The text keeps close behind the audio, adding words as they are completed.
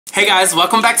Hey guys,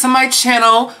 welcome back to my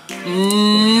channel.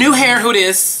 New hair, who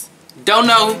dis? Don't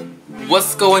know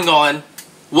what's going on.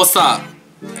 What's up?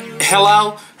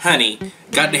 Hello? Honey,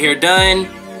 got the hair done.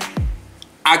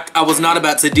 I was not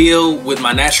about to deal with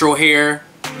my natural hair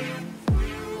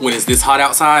when it's this hot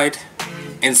outside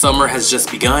and summer has just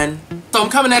begun. So I'm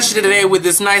coming at you today with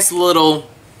this nice little,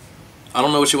 I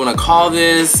don't know what you want to call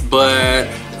this, but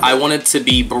I want it to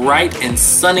be bright and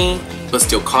sunny, but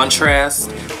still contrast.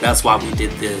 That's why we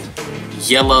did the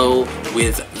yellow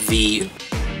with the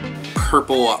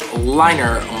purple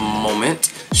liner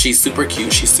moment. She's super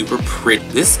cute, she's super pretty.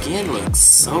 This skin looks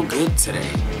so good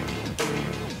today.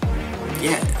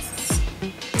 Yes.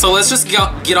 So let's just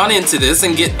get on into this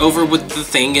and get over with the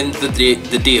thing and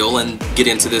the deal and get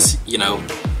into this, you know,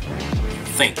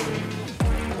 thing.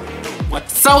 What?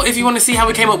 So if you want to see how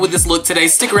we came up with this look today,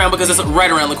 stick around because it's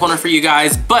right around the corner for you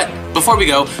guys. But before we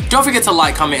go, don't forget to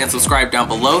like, comment, and subscribe down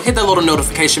below. Hit that little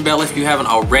notification bell if you haven't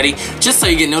already, just so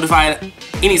you get notified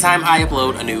anytime I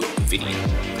upload a new video.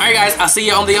 Alright guys, I'll see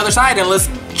you on the other side and let's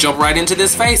jump right into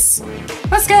this face.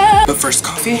 Let's go! But first,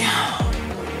 coffee.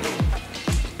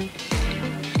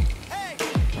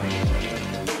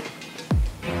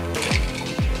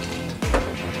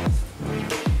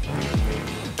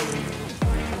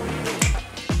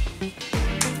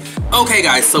 Okay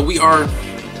guys, so we are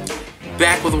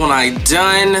back with one eye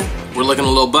done. We're looking a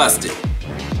little busted.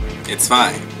 It's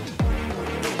fine.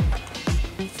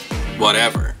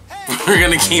 Whatever. We're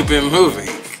gonna keep it moving.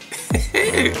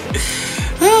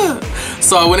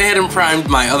 So I went ahead and primed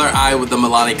my other eye with the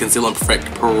Milani Conceal and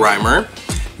Perfect Primer.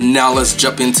 Now let's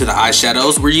jump into the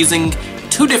eyeshadows. We're using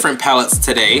two different palettes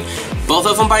today. Both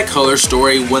of them by Color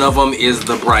Story. One of them is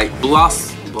the Bright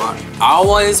Blossom. I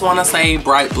always want to say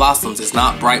Bright Blossoms. It's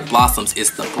not Bright Blossoms,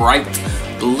 it's the Bright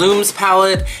Blooms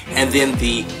palette, and then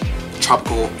the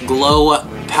Tropical Glow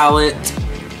palette.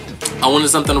 I wanted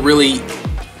something really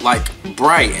like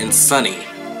bright and sunny.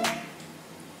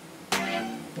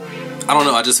 I don't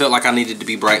know, I just felt like I needed to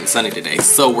be bright and sunny today,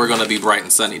 so we're gonna be bright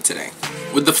and sunny today.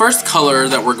 With the first color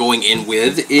that we're going in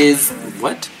with is,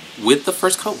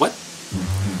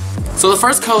 So the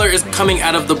first color is coming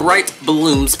out of the Bright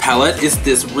Blooms palette. It's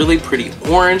this really pretty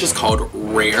orange. It's called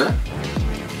Rare.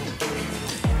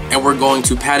 And we're going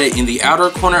to pat it in the outer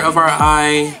corner of our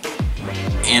eye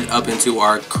and up into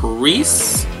our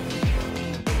crease.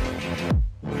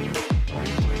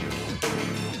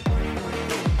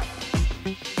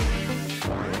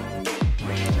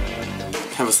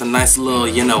 Have us a nice little,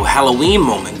 you know, Halloween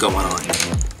moment going on.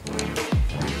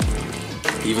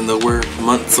 Even though we're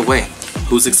months away.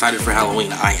 Who's excited for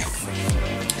Halloween? I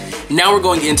am. Now we're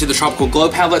going into the Tropical Glow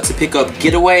palette to pick up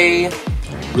Getaway,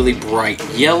 really bright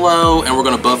yellow, and we're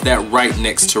gonna buff that right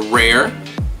next to Rare.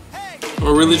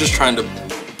 We're really just trying to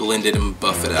blend it and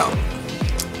buff it out.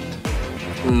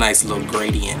 Nice little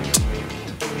gradient.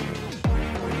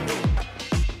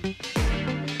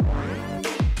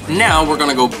 Now we're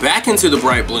gonna go back into the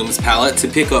Bright Blooms palette to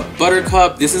pick up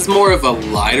Buttercup. This is more of a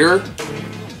lighter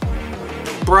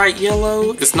bright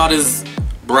yellow. It's not as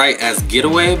bright as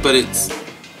Getaway, but it's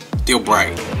still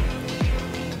bright.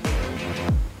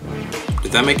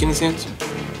 Did that make any sense?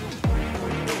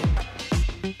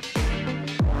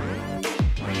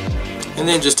 And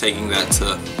then just taking that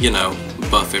to, you know,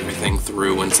 buff everything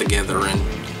through and together and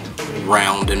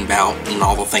round and bout and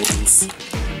all the things.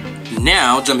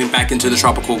 Now, jumping back into the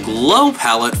Tropical Glow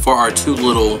palette for our two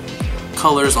little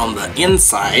colors on the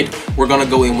inside, we're gonna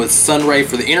go in with Sunray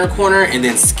for the inner corner and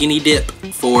then Skinny Dip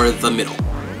for the middle.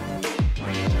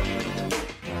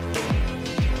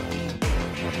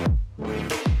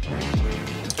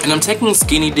 And I'm taking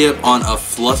Skinny Dip on a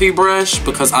fluffy brush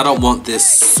because I don't want this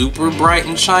super bright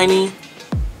and shiny.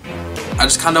 I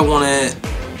just kind of want it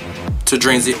to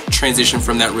transition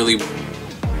from that really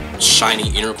shiny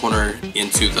inner corner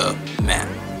into the matte.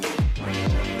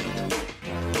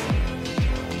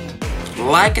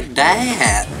 Like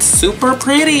that. Super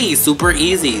pretty, super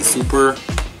easy, super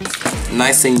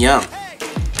nice and yum.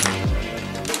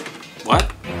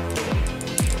 What?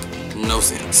 No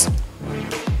sense.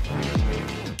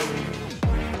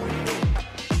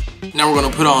 Now we're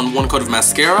gonna put on one coat of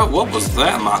mascara. What was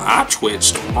that? My eye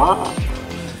twitched. Now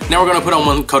we're gonna put on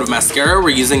one coat of mascara. We're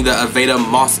using the Aveda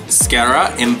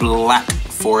Mascara in Black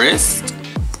Forest.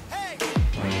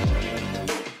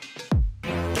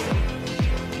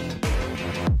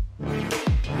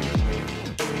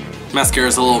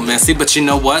 Mascara's a little messy, but you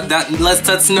know what? That lets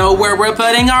us know where we're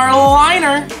putting our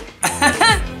liner.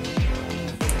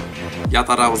 Y'all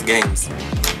thought I was games.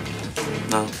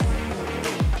 No.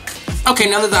 Okay,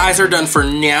 now that the eyes are done for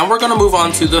now, we're gonna move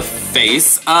on to the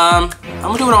face. I'm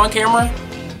gonna do it on camera.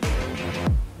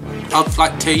 I'll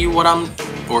like tell you what I'm,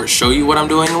 or show you what I'm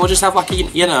doing, and we'll just have like a,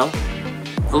 you know,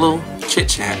 a little chit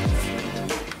chat.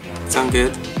 Sound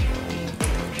good?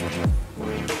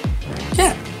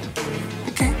 Yeah.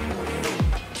 Okay.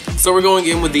 So we're going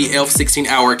in with the e.l.f. 16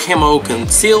 Hour Camo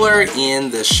Concealer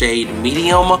in the shade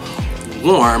Medium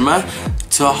Warm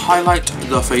to highlight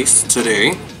the face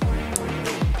today.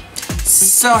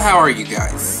 So how are you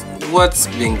guys? What's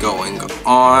been going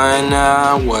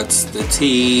on? What's the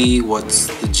tea? What's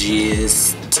the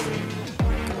gist?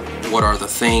 What are the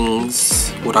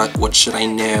things? What should I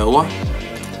know?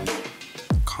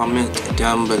 Comment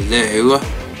down below.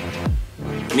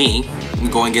 Me, I'm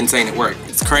going insane at work.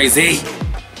 It's crazy.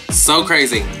 So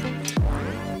crazy.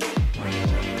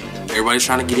 Everybody's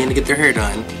trying to get in to get their hair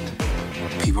done.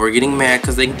 People are getting mad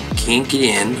because they can't get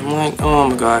in. I'm like, oh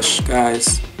my gosh,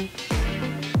 guys.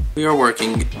 We are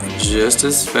working just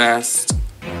as fast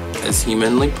as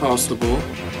humanly possible,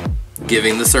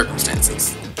 given the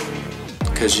circumstances.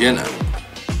 Because, you know,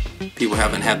 people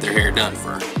haven't had their hair done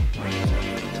for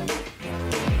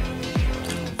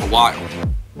a while.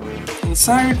 And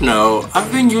side note, I've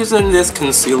been using this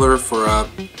concealer for a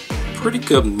pretty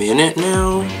good minute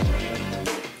now.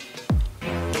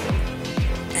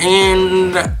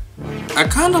 And I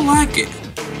kind of like it.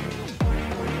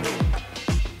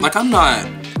 Like, I'm not,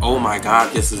 oh my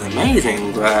god, this is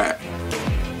amazing, but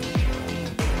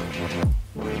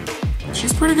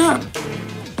she's pretty good.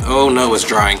 Oh no, it's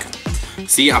drying.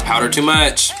 See, I powdered too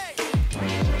much.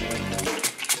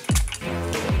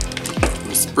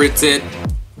 Spritz it.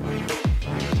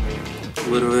 A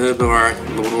little bit more.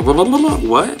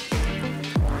 What?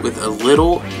 With a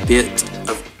little bit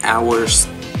of our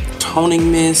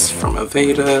toning mist from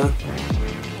Aveda.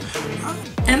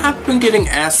 And I've been getting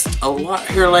asked a lot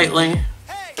here lately,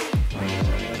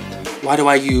 why do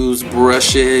I use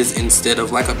brushes instead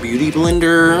of like a beauty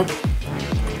blender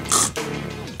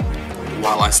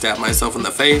while I stab myself in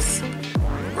the face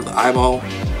or the eyeball?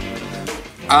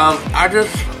 I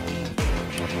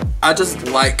just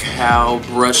like how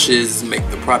brushes make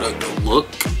the product look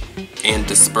and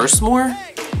disperse more.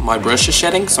 My brush is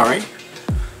shedding, sorry.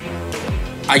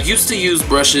 I used to use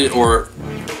brushes or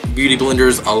beauty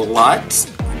blenders a lot,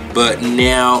 but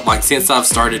now, like, since I've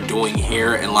started doing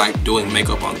hair and like doing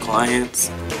makeup on clients,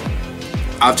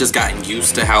 I've just gotten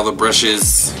used to how the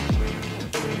brushes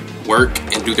work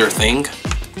and do their thing.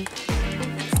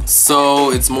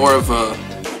 So it's more of a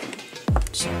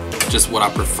just what I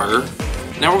prefer.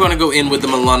 Now we're going to go in with the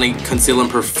Milani Conceal and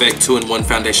Perfect 2-in-1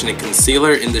 Foundation and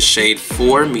Concealer in the shade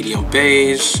 4 Medium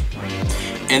Beige.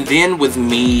 And then with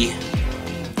me,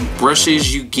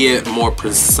 brushes, you get more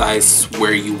precise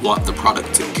where you want the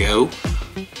product to go.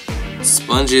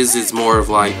 Sponges is more of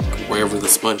like wherever the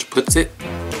sponge puts it.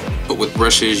 But with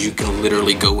brushes, you can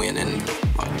literally go in and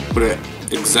like put it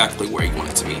exactly where you want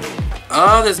it to be.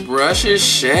 Oh, this brush is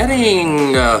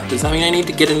shedding. Does that mean I need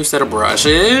to get a new set of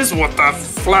brushes? What the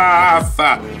fluff?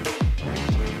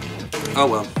 Oh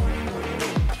well.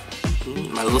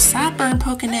 My little sideburn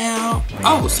poking out.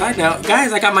 Oh, side note,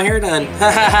 guys, I got my hair done.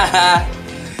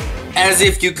 As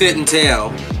if you couldn't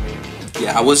tell.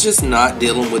 Yeah, I was just not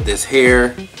dealing with this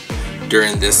hair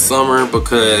during this summer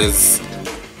because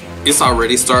it's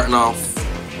already starting off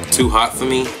too hot for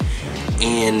me,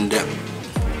 and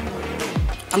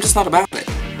I'm just not about it.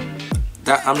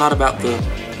 I'm not about the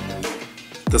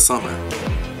summer.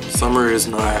 Summer is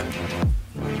not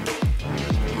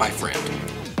my friend.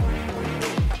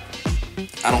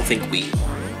 I don't think we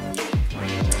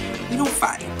don't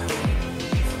fight.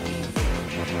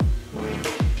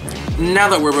 Now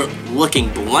that we're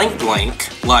looking blank,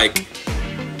 like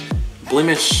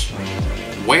blemish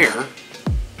wear,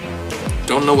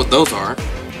 don't know what those are.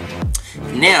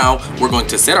 Now we're going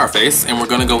to set our face, and we're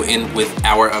going to go in with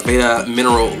our Aveda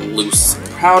Mineral Loose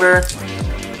Powder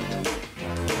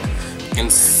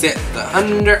and set the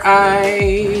under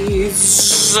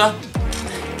eyes.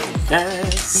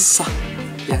 Yes,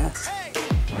 yes.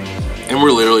 And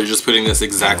we're literally just putting this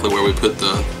exactly where we put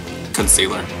the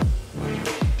concealer.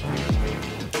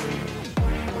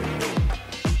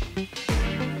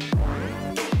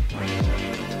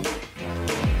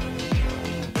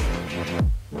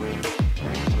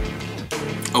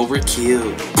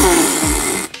 Overkill.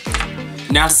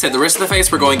 Now to set the rest of the face,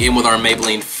 we're going in with our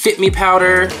Maybelline Fit Me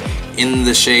powder in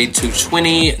the shade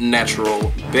 220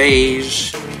 Natural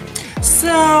Beige.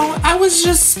 So I was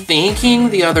just thinking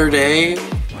the other day,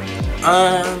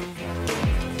 I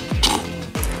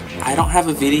don't have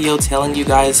a video telling you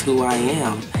guys who I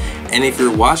am. And if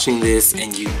you're watching this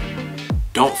and you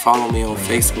don't follow me on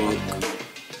Facebook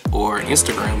or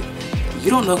Instagram, you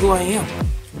don't know who I am.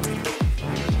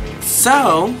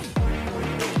 So,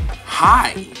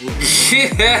 Hi.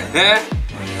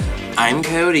 I'm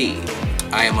Cody.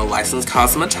 I am a licensed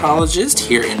cosmetologist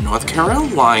here in North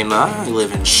Carolina. I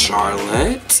live in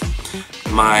Charlotte.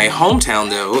 My hometown,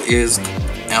 though, is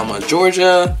Alma,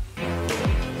 Georgia.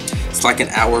 It's like an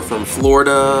hour from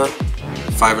Florida,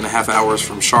 5.5 hours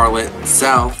from Charlotte,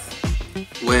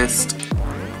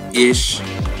 southwest-ish.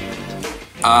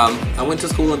 I went to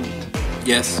school in,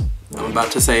 yes, I'm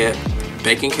about to say it,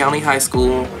 Bacon County High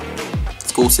School,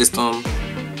 school system.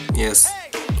 Yes,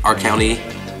 our county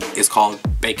is called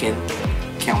Bacon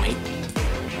County.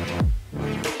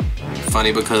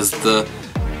 Funny because the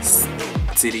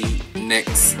city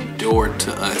next door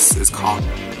to us is called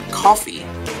Coffee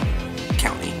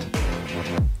County.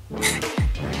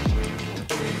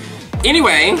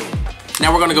 Anyway,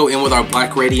 now we're gonna go in with our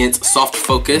Black Radiance Soft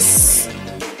Focus.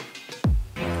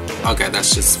 Okay,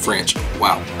 that's just French.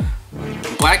 Wow.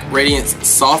 Black Radiance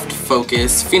Soft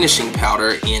Focus Finishing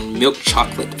Powder in Milk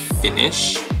Chocolate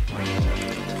Finish.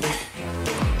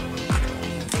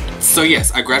 So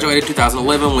yes, I graduated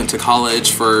 2011, went to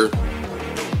college for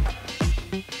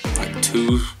like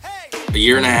a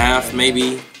year and a half,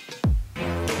 maybe.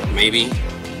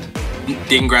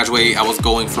 Didn't graduate. I was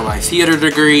going for my theater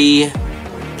degree.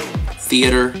 My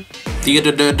theater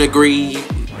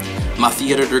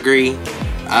degree.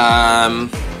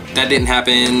 That didn't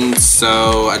happen,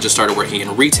 so I just started working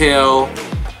in retail.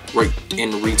 Worked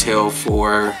in retail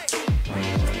for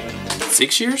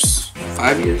 6 years?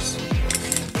 5 years?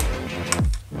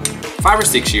 5 or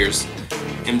 6 years.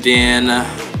 And then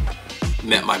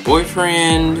met my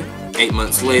boyfriend. 8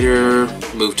 months later,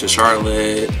 moved to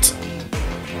Charlotte.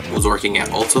 Was working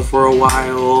at Ulta for a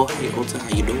while. Hey Ulta, how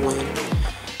you doing?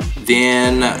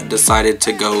 Then decided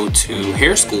to go to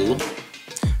hair school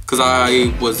because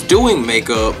I was doing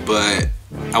makeup, but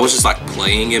I was just like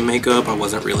playing in makeup. I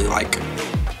wasn't really like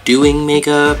doing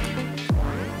makeup.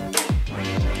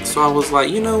 So I was like,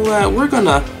 you know what? We're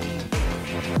gonna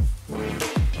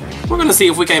see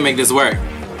if we can't make this work.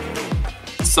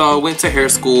 So I went to hair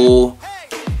school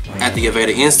at the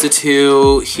Aveda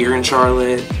Institute here in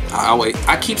Charlotte.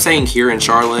 I keep saying here in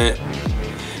Charlotte.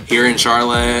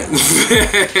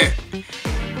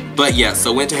 But yeah,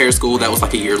 so went to hair school. That was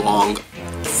like a year-long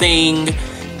thing.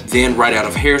 Then right out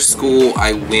of hair school,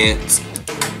 I went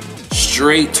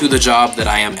straight to the job that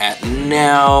I am at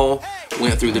now.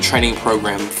 Went through the training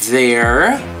program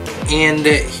there. And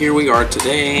here we are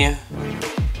today.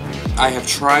 I have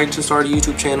tried to start a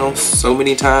YouTube channel so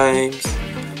many times,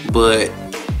 but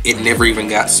it never even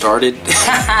got started.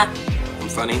 I'm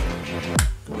funny.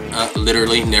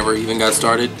 Literally never even got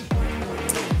started.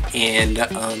 And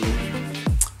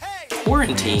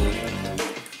quarantine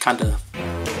kind of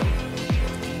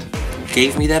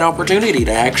gave me that opportunity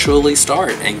to actually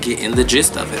start and get in the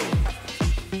gist of it.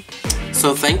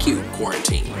 So thank you,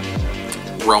 quarantine.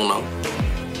 Rona.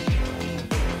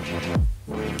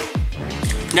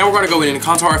 Now we're going to go in and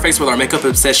contour our face with our Makeup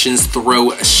Obsessions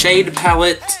Throw Shade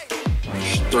Palette.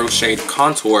 Throw Shade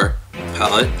Contour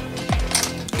Palette.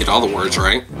 Get all the words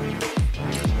right.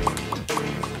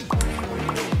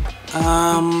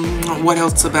 What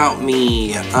else about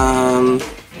me? I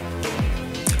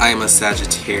am a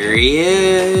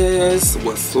Sagittarius.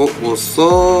 What's up?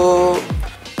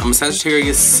 I'm a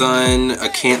Sagittarius sun, a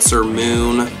Cancer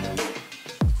moon.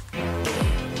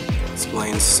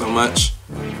 Explains so much.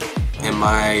 And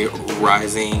my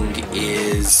rising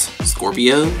is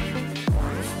Scorpio.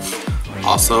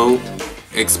 Also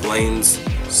explains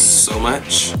so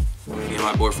much. Me and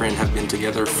my boyfriend have been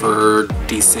together for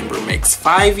December makes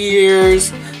 5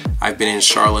 years. I've been in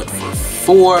Charlotte for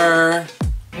 4.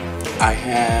 I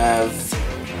have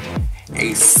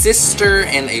a sister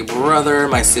and a brother.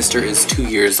 My sister is 2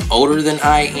 years older than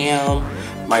I am.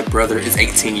 My brother is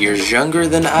 18 years younger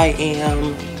than I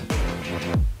am.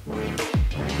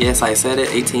 Yes, I said it,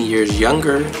 18 years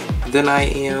younger than I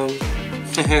am.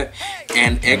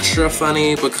 And extra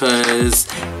funny because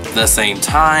the same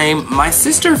time, my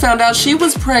sister found out she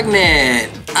was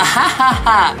pregnant.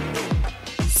 Ahahaha.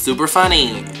 Super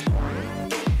funny.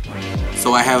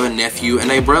 So I have a nephew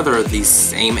and a brother the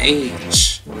same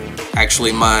age.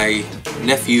 Actually, my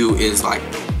nephew is like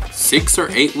 6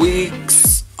 or 8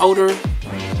 weeks older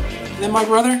than my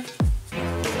brother.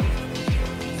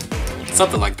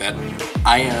 Something like that.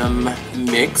 I am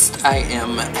mixed. I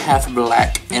am half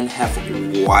black and half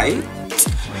white.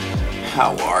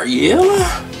 How are you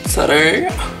today?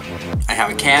 I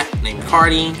have a cat named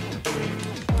Cardi.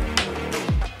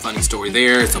 Funny story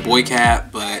there. It's a boy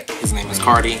cat, but his name is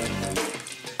Cardi.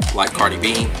 Like Cardi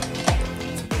B.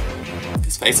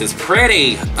 His face is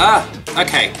pretty.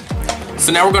 Okay.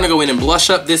 So now we're gonna go in and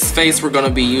blush up this face. We're gonna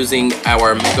be using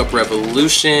our Makeup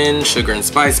Revolution Sugar and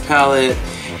Spice palette.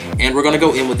 And we're gonna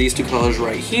go in with these two colors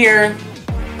right here.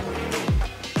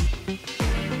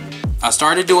 I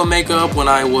started doing makeup when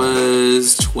I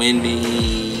was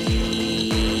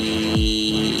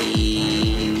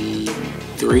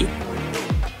 23,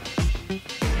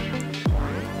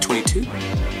 22.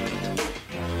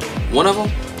 One of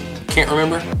them, can't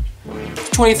remember.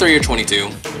 23 or 22.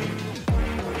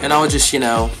 And I would just, you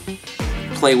know,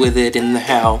 play with it in the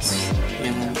house, you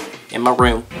know, in my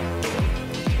room.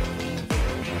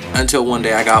 Until one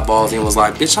day I got ballsy and was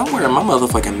like, bitch, I'm wearing my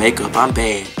motherfucking makeup, I'm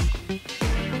bad.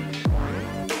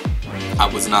 I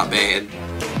was not bad.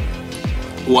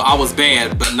 Well, I was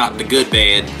bad, but not the good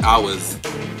bad. I was...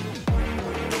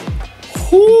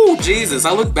 Whoo, Jesus.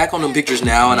 I look back on them pictures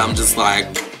now and I'm just like,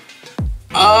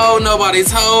 oh, nobody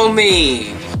told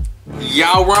me.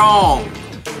 Y'all wrong.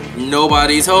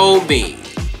 Nobody told me.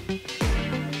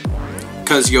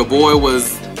 Cause your boy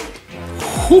was...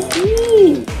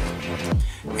 Whoo-hoo.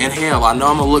 And hell, I know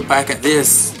I'm gonna look back at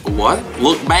this. What?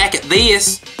 Look back at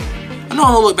this? I know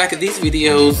I'm gonna look back at these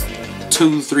videos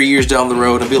 2-3 years down the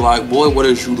road and be like, boy, what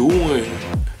is you doing?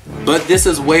 But this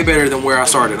is way better than where I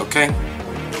started, okay?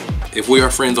 If we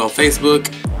are friends on Facebook,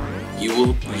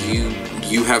 you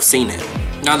have seen it.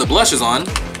 Now the blush is on,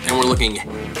 and we're looking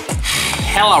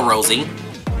hella rosy.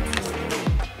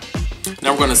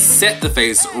 Now we're gonna set the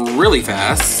face really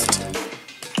fast.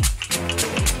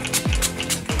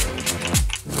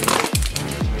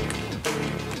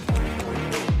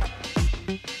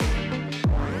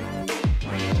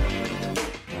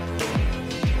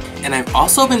 And I've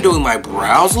also been doing my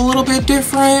brows a little bit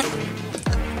different.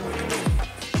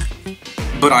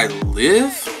 But I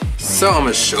live. So I'm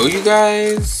gonna show you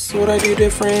guys what I do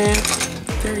different.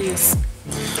 There he is.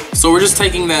 So we're just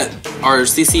taking our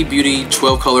CC Beauty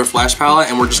 12 color flash palette,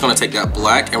 and we're just gonna take that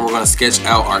black and we're gonna sketch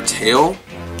out our tail.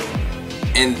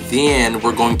 And then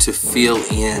we're going to fill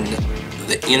in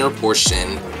the inner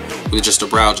portion with just a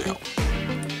brow gel.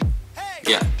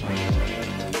 Yeah.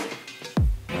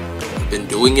 Been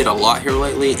doing it a lot here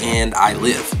lately, and I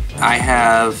live. I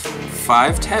have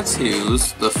 5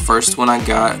 tattoos. The first one I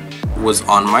got was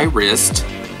on my wrist.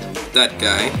 That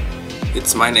guy.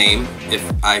 It's my name. If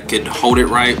I could hold it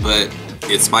right, but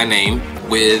it's my name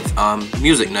with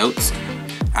music notes.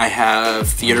 I have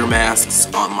theater masks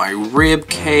on my rib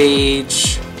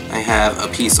cage. I have a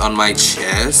piece on my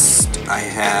chest. I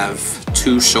have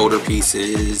 2 shoulder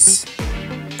pieces.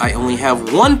 I only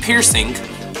have 1 piercing.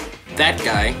 That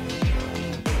guy.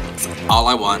 All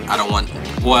I want. I don't want...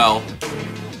 Well,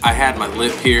 I had my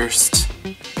lip pierced.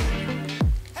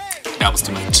 That was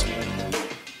too much.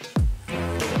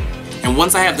 And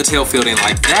once I have the tail filled in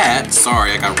like that...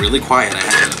 Sorry, I got really quiet. I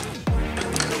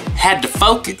had to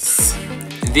focus.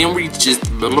 And then we just...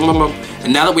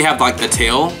 And now that we have like the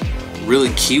tail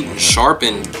really cute and sharp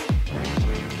and...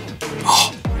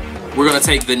 Oh, we're going to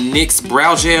take the NYX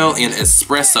Brow Gel in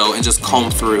Espresso and just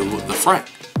comb through the front.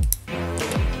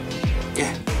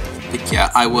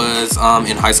 Yeah, I was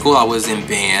in high school. I was in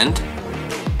band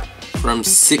from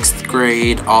 6th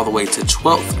grade all the way to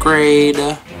 12th grade.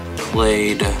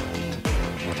 Played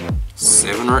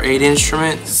 7 or 8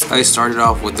 instruments. I started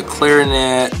off with the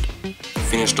clarinet,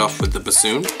 finished off with the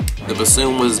bassoon. The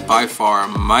bassoon was by far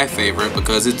my favorite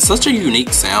because it's such a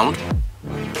unique sound.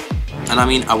 And I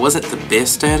mean, I wasn't the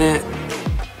best at it,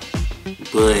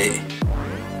 but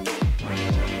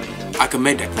I could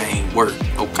make that thing work,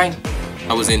 okay?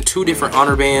 I was in 2 different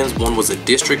honor bands. One was a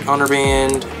district honor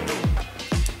band.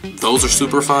 Those are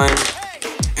super fun.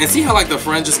 And see how like the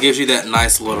front just gives you that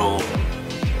nice little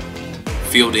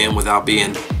filled in without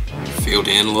being filled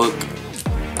in look?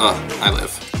 I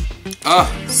live.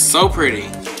 So pretty.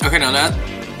 Okay, now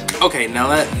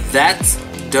that's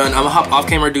done, I'm gonna hop off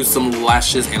camera, do some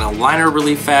lashes and a liner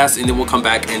really fast, and then we'll come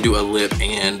back and do a lip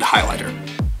and highlighter.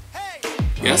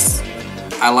 Yes?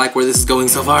 I like where this is going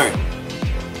so far.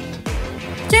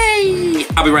 Yay!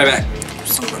 I'll be right back.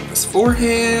 Just rub this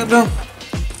forehead.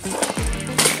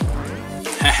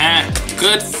 Haha,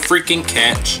 good freaking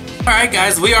catch. Alright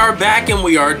guys, we are back and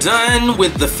we are done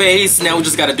with the face. Now we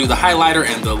just gotta do the highlighter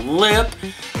and the lip.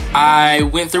 I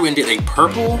went through and did a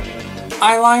purple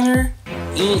eyeliner.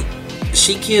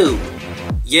 She cute.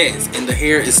 Yes, and the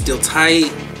hair is still tight.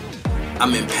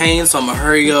 I'm in pain, so I'm gonna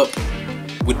hurry up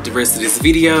with the rest of this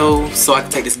video so I can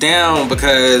take this down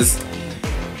because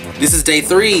this is day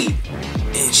 3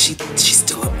 and she's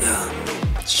still up there.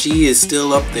 She is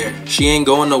still up there. She ain't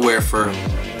going nowhere for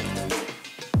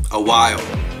a while.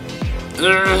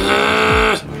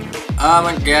 Oh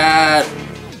my god.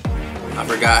 I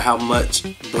forgot how much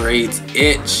braids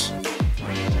itch.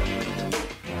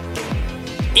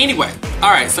 Anyway,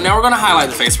 alright, so now we're gonna highlight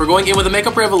the face. We're going in with a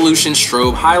Makeup Revolution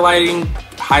strobe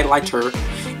highlighter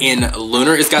in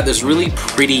Lunar. It's got this really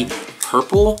pretty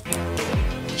purple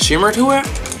shimmer to it.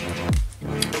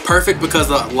 Perfect because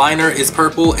the liner is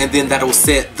purple, and then that'll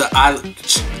set the eye.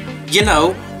 You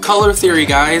know, color theory,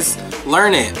 guys.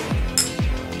 Learn it.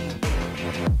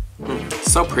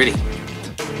 So pretty.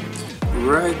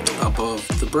 Right above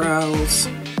the brows.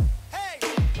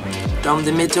 Down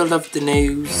the middle of the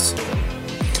nose.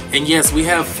 And yes, we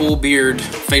have full beard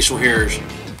facial hair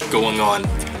going on.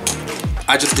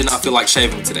 I just did not feel like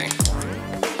shaving today,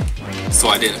 so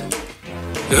I didn't.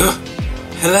 Ugh.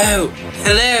 Hello,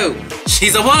 hello.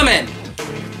 She's a woman.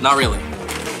 Not really.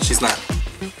 She's not.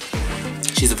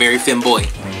 She's a very femboy.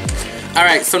 All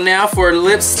right, so now for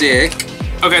lipstick.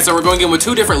 Okay, so we're going in with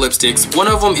two different lipsticks. One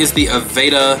of them is the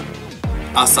Aveda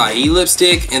Acai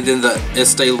lipstick, and then the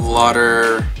Estee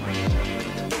Lauder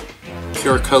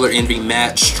Pure Color Envy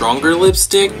Matte Stronger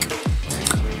lipstick.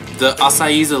 The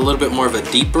Acai is a little bit more of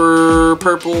a deeper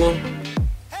purple,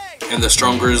 and the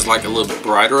Stronger is like a little bit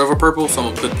brighter of a purple, so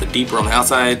I'm gonna put the deeper on the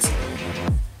outsides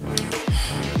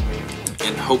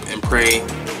and hope and pray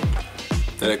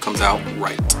that it comes out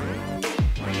right.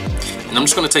 And I'm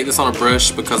just gonna take this on a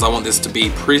brush because I want this to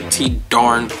be pretty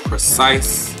darn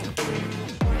precise.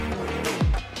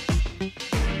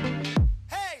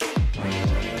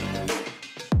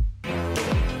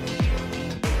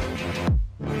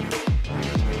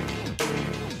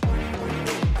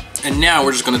 And now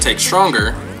we're just gonna take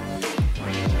Stronger.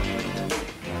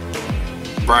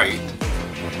 Right.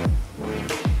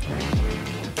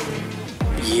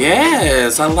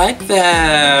 Yes, I like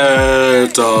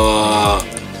that.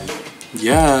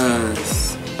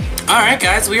 Yes. Alright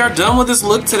guys, we are done with this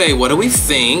look today. What do we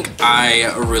think?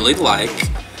 I really like.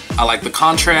 I like the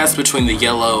contrast between the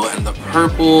yellow and the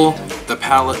purple. The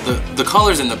palette, the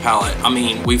colors in the palette. I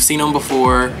mean, we've seen them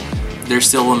before. They're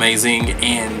still amazing,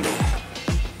 and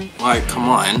like, come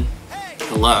on.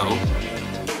 Hello.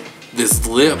 This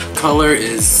lip color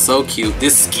is so cute.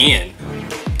 This skin.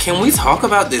 Can we talk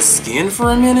about this skin for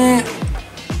a minute?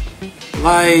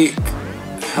 Like,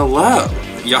 hello.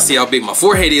 Y'all see how big my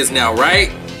forehead is now,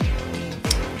 right?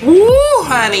 Woo,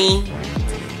 honey.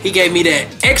 He gave me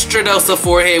that extra dose of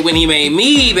forehead when he made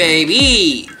me,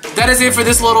 baby. That is it for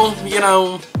this little, you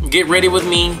know, get ready with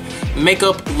me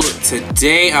makeup look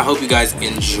today. I hope you guys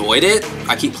enjoyed it.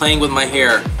 I keep playing with my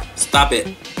hair. Stop it.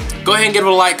 Go ahead and give it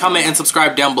a like, comment, and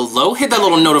subscribe down below. Hit that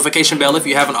little notification bell if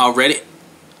you haven't already.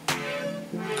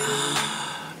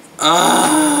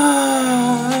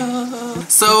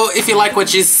 So if you like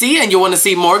what you see and you want to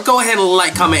see more, go ahead and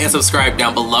like, comment, and subscribe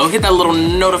down below. Hit that little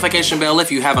notification bell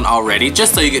if you haven't already,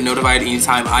 just so you get notified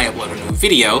anytime I upload a new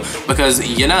video, because,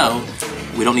 you know,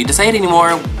 we don't need to say it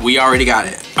anymore. We already got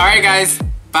it. Alright guys,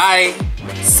 bye.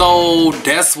 So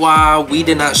that's why we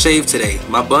did not shave today.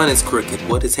 My bun is crooked.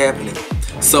 What is happening?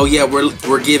 So yeah,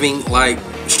 we're giving like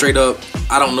straight up,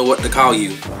 I don't know what to call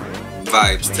you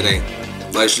vibes today.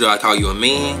 Like, should I call you a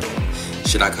man?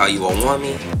 Should I call you a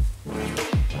woman?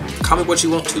 Call me what you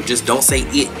want to, just don't say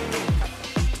it.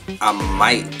 I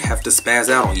might have to spaz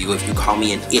out on you if you call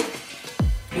me an it.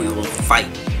 We won't fight,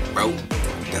 bro.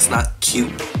 That's not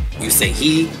cute. You say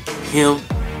he, him,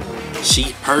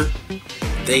 she, her,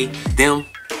 they, them,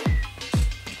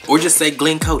 or just say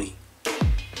Glenn Cody.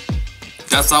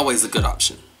 That's always a good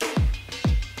option.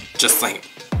 Just saying.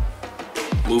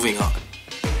 Moving on.